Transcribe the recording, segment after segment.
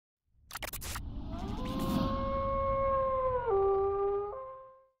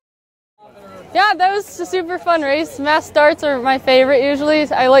Yeah, that was a super fun race. Mass starts are my favorite usually.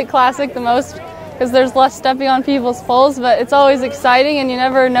 I like classic the most because there's less stepping on people's poles, but it's always exciting and you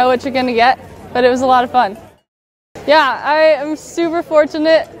never know what you're going to get, but it was a lot of fun. Yeah, I am super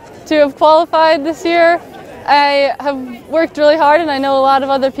fortunate to have qualified this year. I have worked really hard and I know a lot of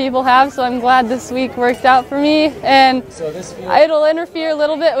other people have, so I'm glad this week worked out for me. And it'll interfere a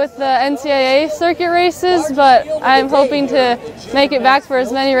little bit with the NCAA circuit races, but I'm hoping to make it back for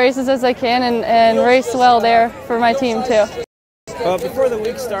as many races as I can and race well there for my team too. Before the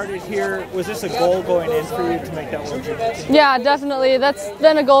week started here, was this a goal going in for you to make that World Championship? Yeah, definitely. That's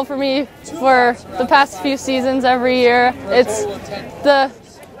been a goal for me for the past few seasons every year. It's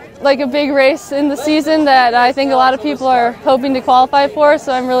like a big race in the season that I think a lot of people are hoping to qualify for,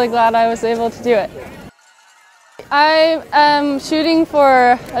 so I'm really glad I was able to do it. I am shooting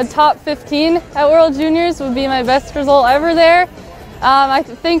for a top 15 at World Juniors, would be my best result ever there. I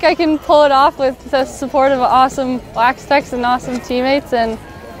think I can pull it off with the support of awesome wax techs and awesome teammates, and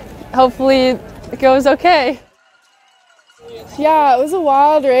hopefully it goes okay. Yeah, it was a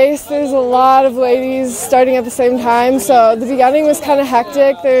wild race. There's a lot of ladies starting at the same time, so the beginning was kind of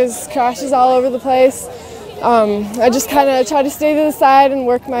hectic. There's crashes all over the place. I just kind of tried to stay to the side and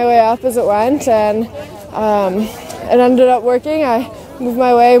work my way up as it went, and it ended up working. I moved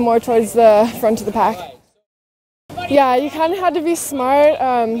my way more towards the front of the pack. Yeah, you kind of had to be smart.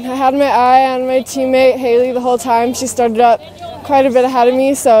 I had my eye on my teammate Hailey the whole time. She started up quite a bit ahead of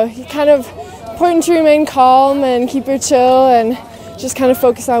me, so you kind of important to remain calm and keep your chill and just kind of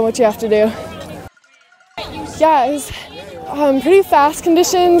focus on what you have to do. Yeah, it was pretty fast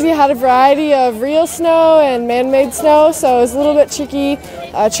conditions. You had a variety of real snow and man-made snow, so it was a little bit tricky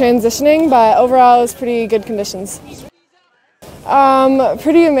transitioning, but overall it was pretty good conditions.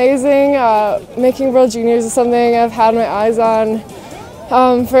 Pretty amazing. Making World Juniors is something I've had my eyes on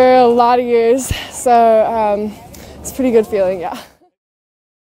for a lot of years, so it's a pretty good feeling, yeah.